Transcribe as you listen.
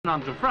On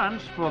to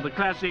France for the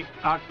classic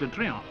Arc de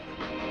Triomphe.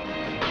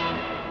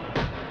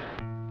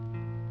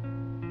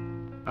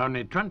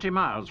 Only 20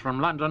 miles from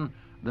London,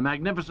 the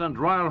magnificent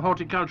Royal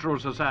Horticultural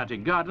Society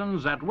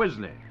gardens at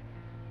Wisley.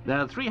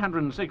 Their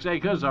 306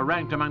 acres are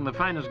ranked among the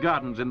finest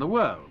gardens in the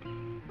world.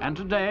 And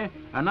today,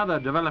 another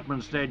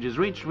development stage is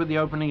reached with the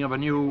opening of a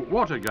new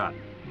water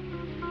garden.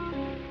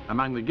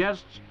 Among the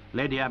guests,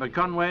 Lady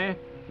Aberconway,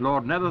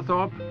 Lord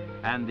Netherthorpe,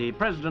 and the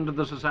President of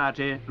the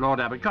Society, Lord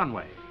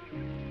Aberconway.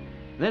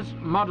 This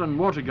modern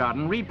water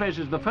garden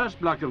replaces the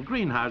first block of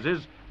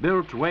greenhouses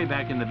built way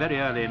back in the very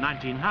early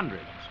 1900s.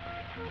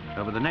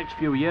 Over the next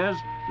few years,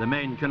 the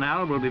main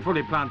canal will be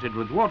fully planted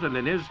with water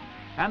lilies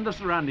and the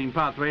surrounding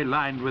pathway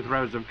lined with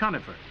rows of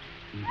conifers.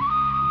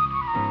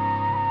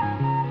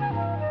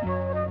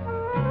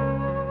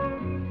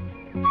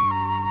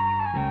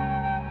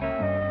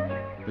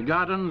 The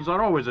gardens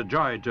are always a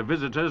joy to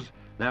visitors.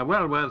 They're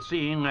well worth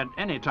seeing at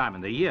any time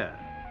of the year.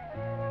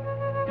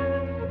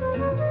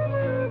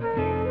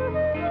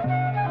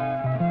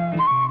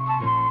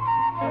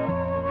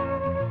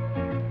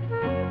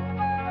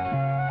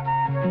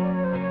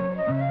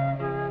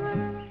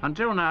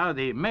 Until now,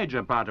 the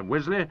major part of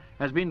Wisley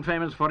has been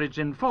famous for its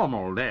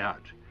informal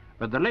layout,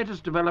 but the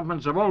latest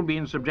developments have all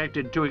been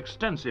subjected to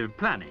extensive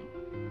planning.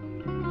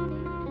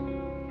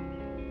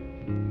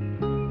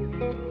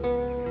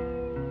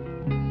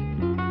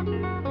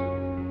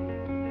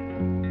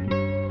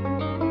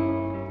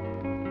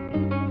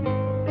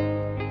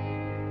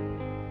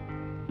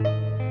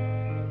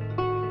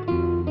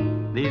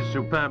 These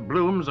superb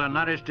blooms are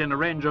nourished in a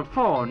range of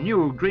 4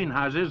 new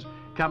greenhouses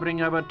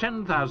covering over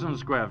 10,000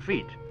 square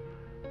feet.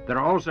 There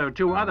are also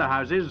 2 other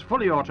houses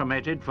fully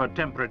automated for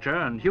temperature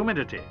and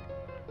humidity.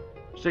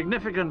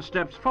 Significant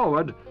steps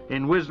forward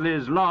in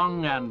Wisley's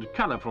long and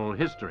colourful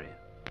history.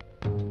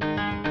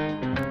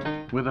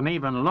 With an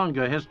even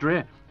longer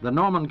history, the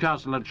Norman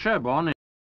castle at Sherborne